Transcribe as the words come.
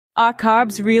Are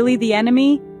carbs really the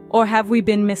enemy, or have we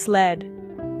been misled?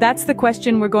 That's the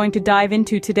question we're going to dive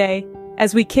into today,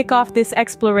 as we kick off this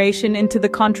exploration into the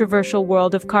controversial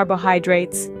world of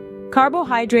carbohydrates.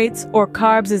 Carbohydrates, or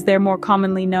carbs as they're more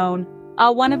commonly known,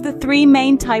 are one of the three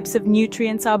main types of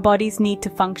nutrients our bodies need to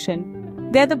function.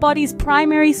 They're the body's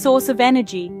primary source of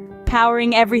energy,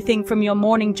 powering everything from your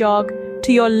morning jog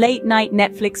to your late-night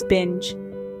Netflix binge.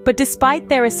 But despite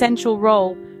their essential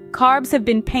role, carbs have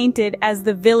been painted as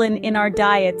the villain in our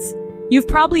diets. You've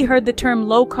probably heard the term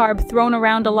low-carb thrown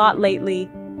around a lot lately.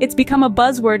 It's become a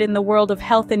buzzword in the world of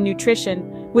health and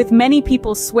nutrition, with many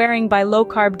people swearing by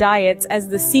low-carb diets as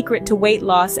the secret to weight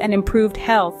loss and improved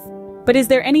health. But is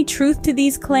there any truth to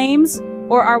these claims,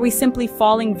 or are we simply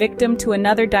falling victim to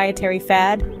another dietary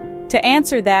fad? To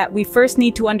answer that, we first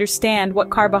need to understand what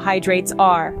carbohydrates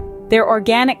are. They're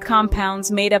organic compounds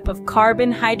made up of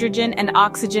carbon, hydrogen, and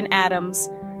oxygen atoms.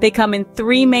 They come in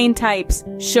three main types: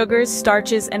 sugars,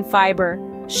 starches, and fiber.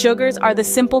 Sugars are the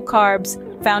simple carbs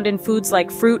found in foods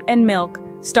like fruit and milk.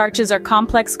 Starches are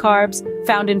complex carbs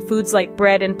found in foods like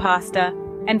bread and pasta.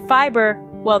 And fiber,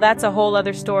 well, that's a whole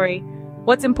other story.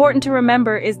 What's important to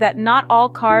remember is that not all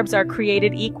carbs are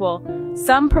created equal.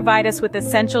 Some provide us with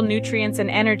essential nutrients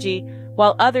and energy,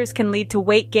 while others can lead to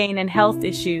weight gain and health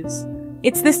issues.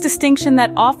 It's this distinction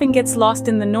that often gets lost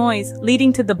in the noise,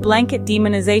 leading to the blanket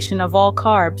demonization of all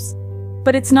carbs.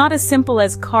 But it's not as simple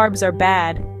as carbs are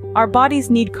bad. Our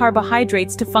bodies need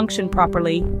carbohydrates to function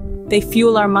properly. They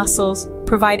fuel our muscles,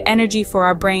 provide energy for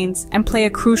our brains, and play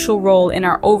a crucial role in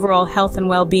our overall health and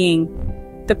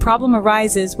well-being. The problem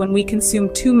arises when we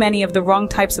consume too many of the wrong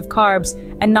types of carbs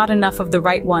and not enough of the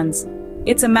right ones.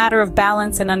 It's a matter of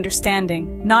balance and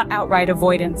understanding, not outright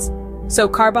avoidance. So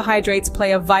carbohydrates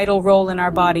play a vital role in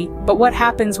our body, but what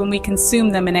happens when we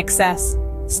consume them in excess?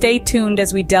 Stay tuned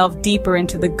as we delve deeper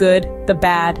into the good, the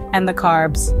bad, and the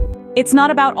carbs. It's not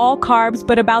about all carbs,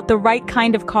 but about the right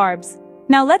kind of carbs.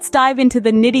 Now let's dive into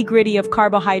the nitty-gritty of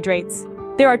carbohydrates.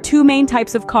 There are two main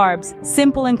types of carbs,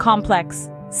 simple and complex.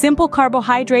 Simple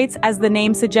carbohydrates, as the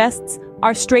name suggests,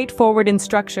 are straightforward in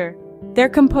structure. They're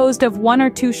composed of one or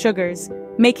two sugars,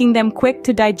 making them quick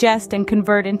to digest and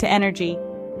convert into energy.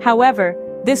 However,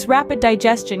 this rapid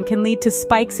digestion can lead to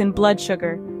spikes in blood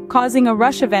sugar, causing a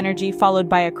rush of energy followed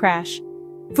by a crash.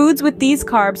 Foods with these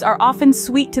carbs are often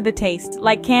sweet to the taste,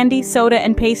 like candy, soda,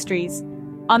 and pastries.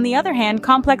 On the other hand,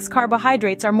 complex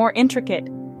carbohydrates are more intricate.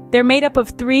 They're made up of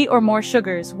three or more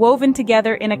sugars, woven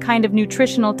together in a kind of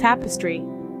nutritional tapestry.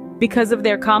 Because of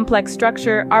their complex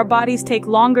structure, our bodies take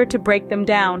longer to break them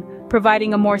down,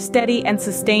 providing a more steady and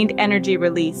sustained energy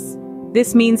release.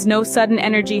 This means no sudden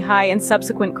energy high and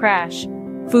subsequent crash.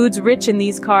 Foods rich in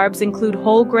these carbs include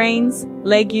whole grains,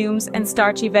 legumes, and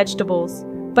starchy vegetables.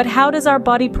 But how does our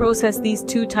body process these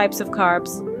two types of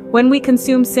carbs? When we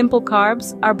consume simple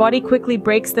carbs, our body quickly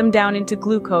breaks them down into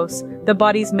glucose, the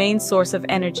body's main source of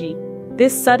energy.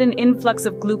 This sudden influx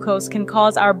of glucose can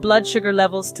cause our blood sugar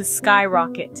levels to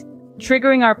skyrocket,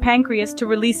 triggering our pancreas to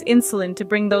release insulin to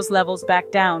bring those levels back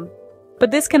down. But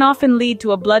this can often lead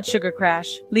to a blood sugar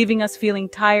crash, leaving us feeling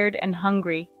tired and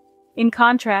hungry. In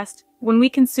contrast, when we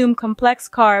consume complex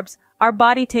carbs, our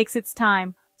body takes its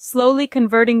time, slowly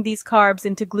converting these carbs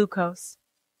into glucose.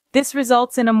 This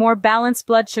results in a more balanced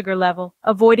blood sugar level,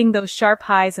 avoiding those sharp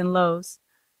highs and lows.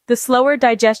 The slower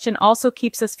digestion also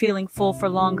keeps us feeling full for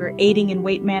longer, aiding in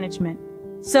weight management.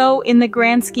 So, in the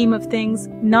grand scheme of things,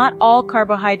 not all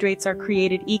carbohydrates are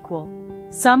created equal.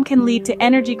 Some can lead to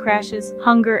energy crashes,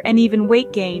 hunger, and even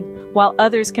weight gain, while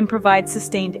others can provide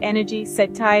sustained energy,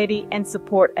 satiety, and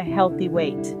support a healthy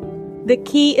weight. The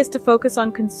key is to focus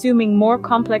on consuming more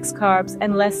complex carbs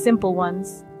and less simple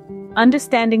ones.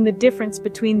 Understanding the difference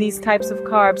between these types of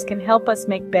carbs can help us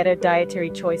make better dietary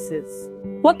choices.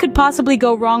 What could possibly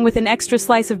go wrong with an extra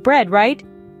slice of bread, right?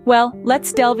 Well,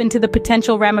 let's delve into the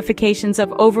potential ramifications of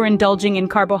overindulging in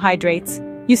carbohydrates.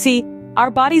 You see, our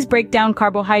bodies break down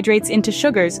carbohydrates into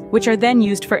sugars, which are then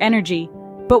used for energy.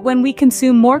 But when we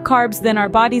consume more carbs than our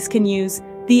bodies can use,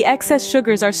 the excess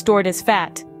sugars are stored as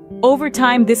fat. Over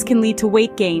time, this can lead to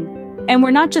weight gain. And we're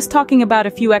not just talking about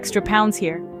a few extra pounds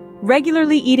here.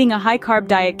 Regularly eating a high-carb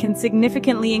diet can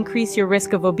significantly increase your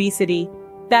risk of obesity.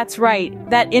 That's right,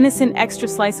 that innocent extra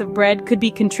slice of bread could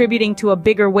be contributing to a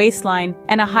bigger waistline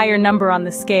and a higher number on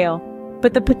the scale.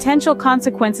 But the potential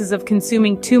consequences of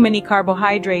consuming too many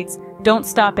carbohydrates don't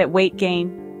stop at weight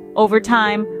gain. Over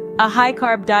time, a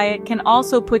high-carb diet can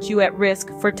also put you at risk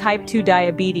for type 2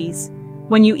 diabetes.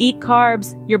 When you eat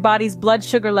carbs, your body's blood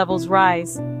sugar levels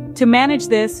rise. To manage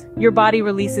this, your body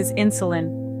releases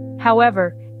insulin.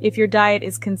 However, If your diet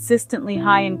is consistently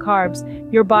high in carbs,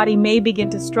 your body may begin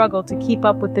to struggle to keep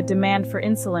up with the demand for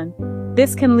insulin.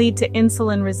 This can lead to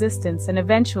insulin resistance and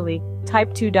eventually,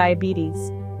 type 2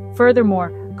 diabetes.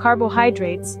 Furthermore,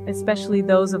 carbohydrates, especially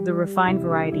those of the refined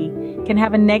variety, can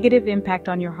have a negative impact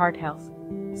on your heart health.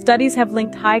 Studies have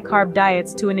linked high-carb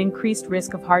diets to an increased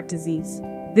risk of heart disease.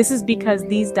 This is because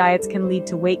these diets can lead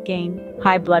to weight gain,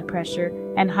 high blood pressure,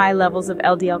 and high levels of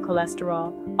LDL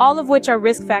cholesterol, all of which are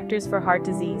risk factors for heart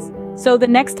disease. So the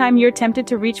next time you're tempted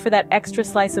to reach for that extra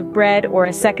slice of bread or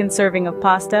a second serving of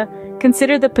pasta,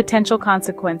 consider the potential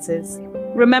consequences.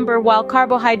 Remember, while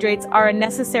carbohydrates are a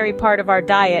necessary part of our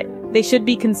diet, they should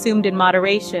be consumed in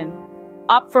moderation.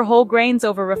 Opt for whole grains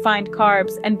over refined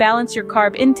carbs and balance your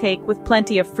carb intake with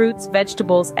plenty of fruits,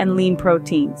 vegetables, and lean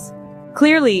proteins.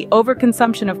 Clearly,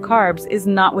 overconsumption of carbs is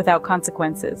not without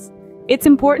consequences. It's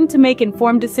important to make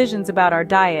informed decisions about our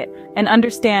diet and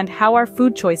understand how our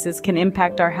food choices can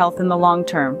impact our health in the long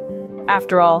term.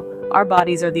 After all, our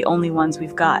bodies are the only ones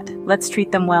we've got. Let's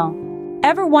treat them well.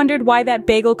 Ever wondered why that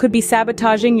bagel could be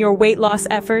sabotaging your weight loss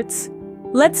efforts?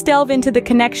 Let's delve into the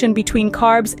connection between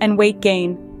carbs and weight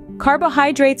gain.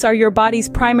 Carbohydrates are your body's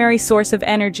primary source of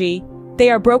energy.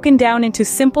 They are broken down into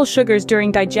simple sugars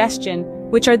during digestion,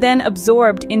 which are then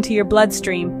absorbed into your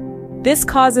bloodstream. This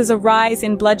causes a rise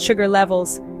in blood sugar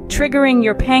levels, triggering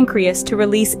your pancreas to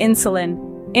release insulin.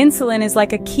 Insulin is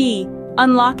like a key,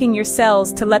 unlocking your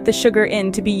cells to let the sugar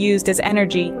in to be used as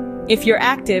energy. If you're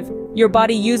active, your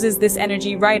body uses this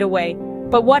energy right away.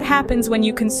 But what happens when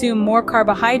you consume more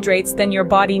carbohydrates than your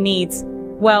body needs?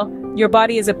 Well, your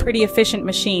body is a pretty efficient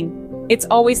machine. It's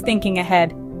always thinking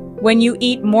ahead. When you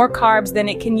eat more carbs than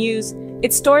it can use,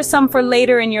 it stores some for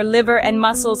later in your liver and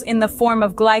muscles in the form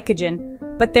of glycogen.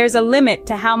 But there's a limit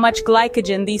to how much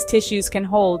glycogen these tissues can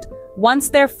hold. Once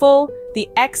they're full, the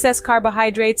excess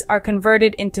carbohydrates are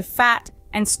converted into fat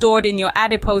and stored in your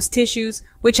adipose tissues,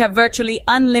 which have virtually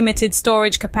unlimited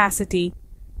storage capacity.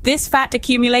 This fat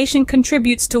accumulation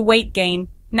contributes to weight gain.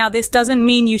 Now, this doesn't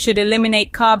mean you should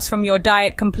eliminate carbs from your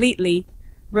diet completely.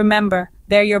 Remember,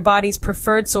 they're your body's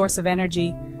preferred source of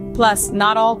energy. Plus,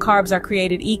 not all carbs are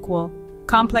created equal.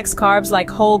 Complex carbs like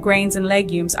whole grains and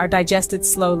legumes are digested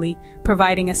slowly,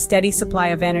 providing a steady supply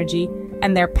of energy,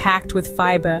 and they're packed with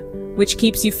fiber, which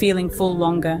keeps you feeling full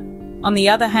longer. On the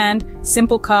other hand,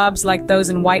 simple carbs like those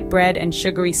in white bread and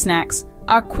sugary snacks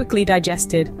are quickly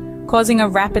digested, causing a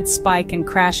rapid spike and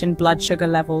crash in blood sugar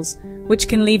levels, which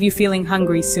can leave you feeling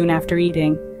hungry soon after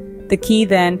eating. The key,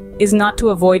 then, is not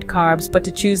to avoid carbs but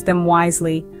to choose them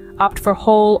wisely. Opt for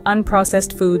whole,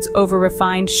 unprocessed foods over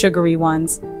refined, sugary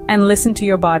ones, and listen to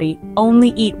your body. Only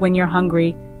eat when you're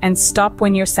hungry, and stop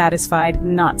when you're satisfied,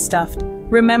 not stuffed.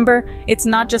 Remember, it's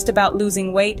not just about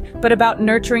losing weight, but about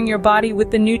nurturing your body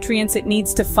with the nutrients it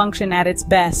needs to function at its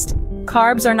best.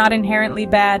 Carbs are not inherently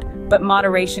bad, but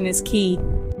moderation is key.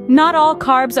 Not all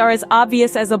carbs are as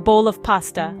obvious as a bowl of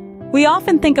pasta. We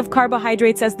often think of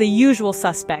carbohydrates as the usual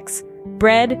suspects: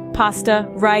 bread, pasta,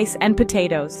 rice, and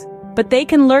potatoes. But they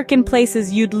can lurk in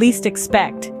places you'd least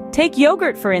expect. Take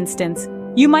yogurt, for instance.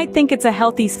 You might think it's a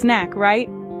healthy snack, right?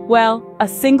 Well, a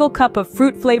single cup of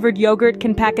fruit-flavored yogurt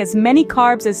can pack as many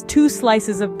carbs as 2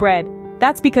 slices of bread.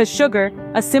 That's because sugar,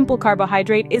 a simple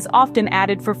carbohydrate, is often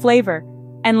added for flavor.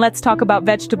 And let's talk about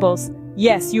vegetables.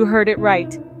 Yes, you heard it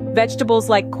right. Vegetables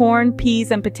like corn,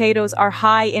 peas, and potatoes are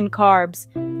high in carbs.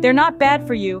 They're not bad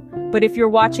for you, but if you're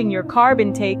watching your carb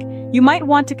intake, you might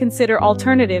want to consider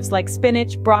alternatives like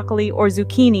spinach, broccoli, or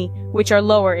zucchini, which are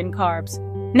lower in carbs.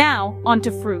 Now,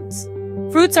 onto fruits.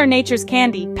 Fruits are nature's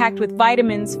candy, packed with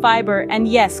vitamins, fiber, and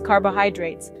yes,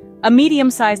 carbohydrates. A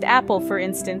medium-sized apple, for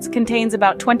instance, contains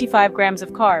about 25 grams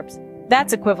of carbs.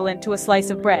 That's equivalent to a slice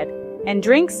of bread. And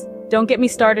drinks? Don't get me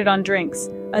started on drinks.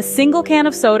 A single can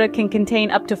of soda can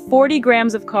contain up to 40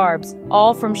 grams of carbs,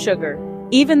 all from sugar.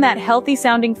 Even that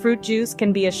healthy-sounding fruit juice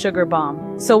can be a sugar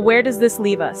bomb. So where does this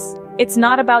leave us? It's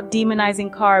not about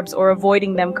demonizing carbs or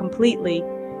avoiding them completely.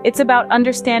 It's about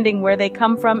understanding where they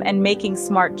come from and making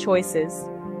smart choices.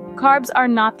 Carbs are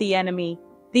not the enemy.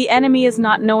 The enemy is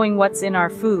not knowing what's in our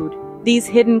food. These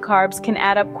hidden carbs can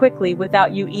add up quickly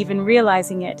without you even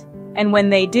realizing it. And when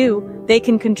they do, they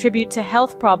can contribute to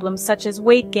health problems such as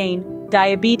weight gain,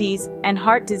 diabetes, and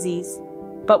heart disease.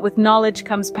 But with knowledge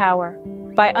comes power.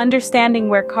 By understanding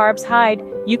where carbs hide,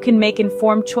 you can make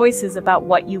informed choices about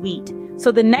what you eat.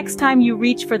 So the next time you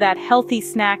reach for that healthy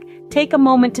snack, take a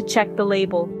moment to check the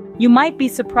label. You might be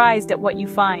surprised at what you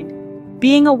find.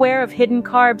 Being aware of hidden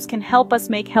carbs can help us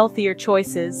make healthier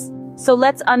choices. So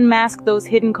let's unmask those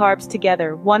hidden carbs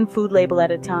together, one food label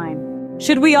at a time.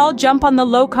 Should we all jump on the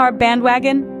low-carb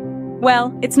bandwagon?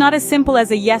 Well, it's not as simple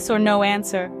as a yes or no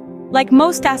answer. Like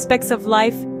most aspects of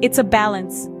life, it's a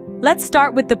balance. Let's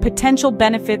start with the potential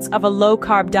benefits of a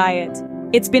low-carb diet.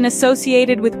 It's been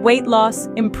associated with weight loss,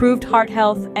 improved heart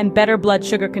health, and better blood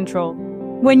sugar control.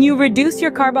 When you reduce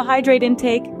your carbohydrate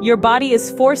intake, your body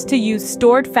is forced to use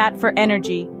stored fat for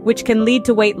energy, which can lead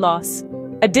to weight loss.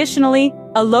 Additionally,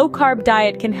 a low-carb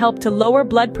diet can help to lower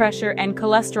blood pressure and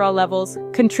cholesterol levels,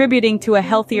 contributing to a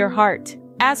healthier heart.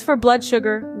 As for blood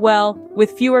sugar, well,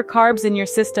 with fewer carbs in your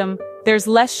system, there's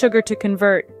less sugar to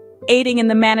convert, aiding in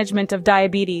the management of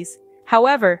diabetes.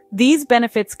 However, these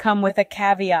benefits come with a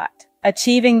caveat.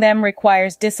 Achieving them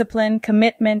requires discipline,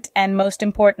 commitment, and most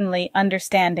importantly,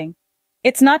 understanding.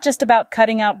 It's not just about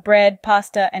cutting out bread,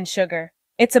 pasta, and sugar.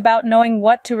 It's about knowing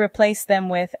what to replace them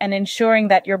with and ensuring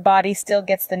that your body still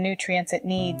gets the nutrients it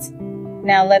needs.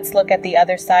 Now let's look at the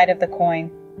other side of the coin,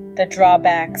 the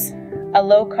drawbacks. A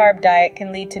low-carb diet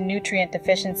can lead to nutrient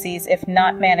deficiencies if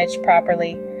not managed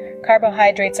properly.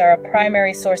 Carbohydrates are a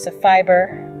primary source of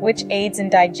fiber, which aids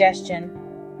in digestion.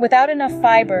 Without enough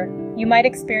fiber, you might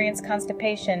experience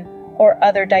constipation or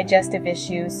other digestive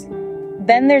issues.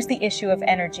 Then there's the issue of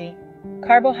energy.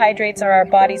 Carbohydrates are our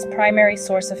body's primary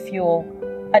source of fuel.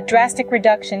 A drastic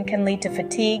reduction can lead to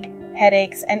fatigue,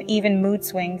 headaches, and even mood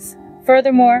swings.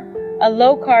 Furthermore, a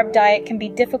low-carb diet can be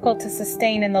difficult to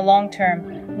sustain in the long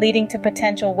term, leading to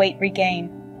potential weight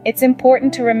regain. It's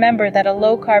important to remember that a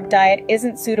low-carb diet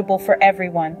isn't suitable for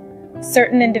everyone.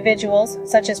 Certain individuals,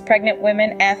 such as pregnant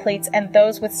women, athletes, and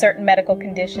those with certain medical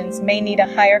conditions, may need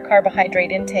a higher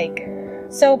carbohydrate intake.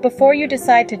 So, before you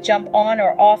decide to jump on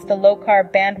or off the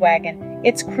low-carb bandwagon,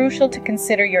 it's crucial to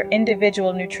consider your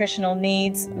individual nutritional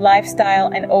needs, lifestyle,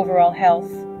 and overall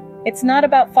health. It's not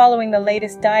about following the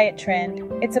latest diet trend,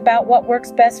 it's about what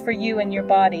works best for you and your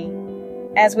body.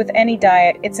 As with any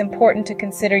diet, it's important to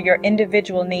consider your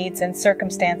individual needs and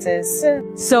circumstances.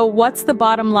 So what's the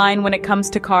bottom line when it comes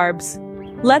to carbs?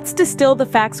 Let's distill the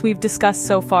facts we've discussed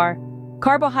so far.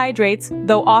 Carbohydrates,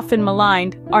 though often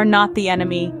maligned, are not the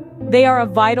enemy. They are a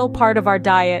vital part of our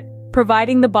diet,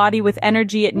 providing the body with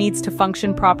energy it needs to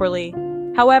function properly.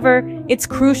 However, it's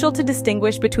crucial to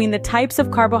distinguish between the types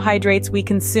of carbohydrates we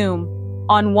consume.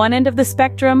 On one end of the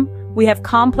spectrum, we have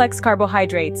complex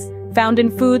carbohydrates, found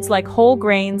in foods like whole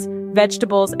grains,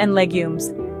 vegetables, and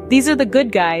legumes. These are the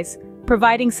good guys,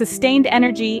 providing sustained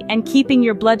energy and keeping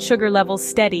your blood sugar levels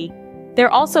steady. They're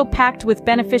also packed with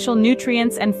beneficial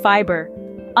nutrients and fiber.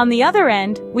 On the other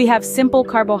end, we have simple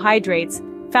carbohydrates,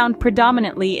 found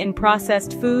predominantly in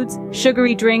processed foods,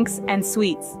 sugary drinks, and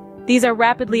sweets. These are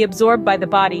rapidly absorbed by the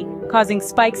body, causing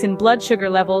spikes in blood sugar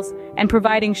levels and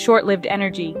providing short-lived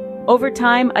energy. Over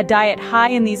time, a diet high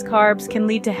in these carbs can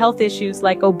lead to health issues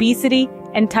like obesity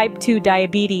and type 2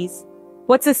 diabetes.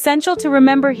 What's essential to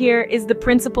remember here is the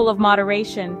principle of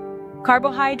moderation.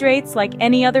 Carbohydrates, like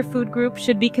any other food group,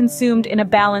 should be consumed in a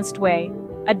balanced way.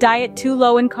 A diet too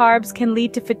low in carbs can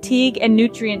lead to fatigue and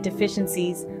nutrient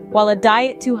deficiencies, while a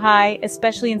diet too high,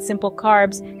 especially in simple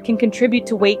carbs, can contribute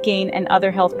to weight gain and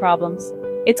other health problems.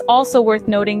 It's also worth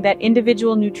noting that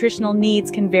individual nutritional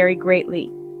needs can vary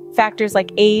greatly. Factors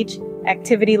like age,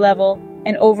 activity level,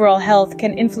 and overall health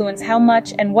can influence how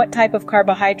much and what type of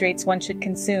carbohydrates one should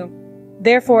consume.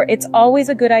 Therefore, it's always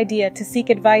a good idea to seek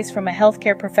advice from a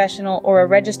healthcare professional or a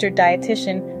registered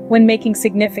dietitian when making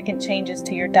significant changes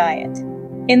to your diet.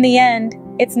 In the end,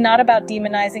 it's not about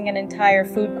demonizing an entire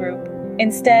food group.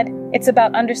 Instead, it's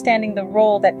about understanding the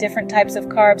role that different types of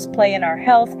carbs play in our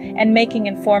health and making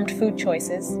informed food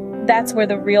choices. That's where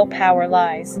the real power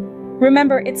lies.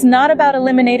 Remember, it's not about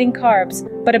eliminating carbs,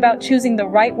 but about choosing the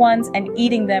right ones and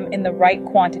eating them in the right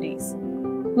quantities.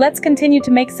 Let's continue to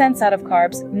make sense out of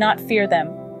carbs, not fear them.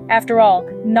 After all,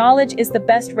 knowledge is the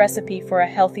best recipe for a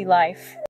healthy life.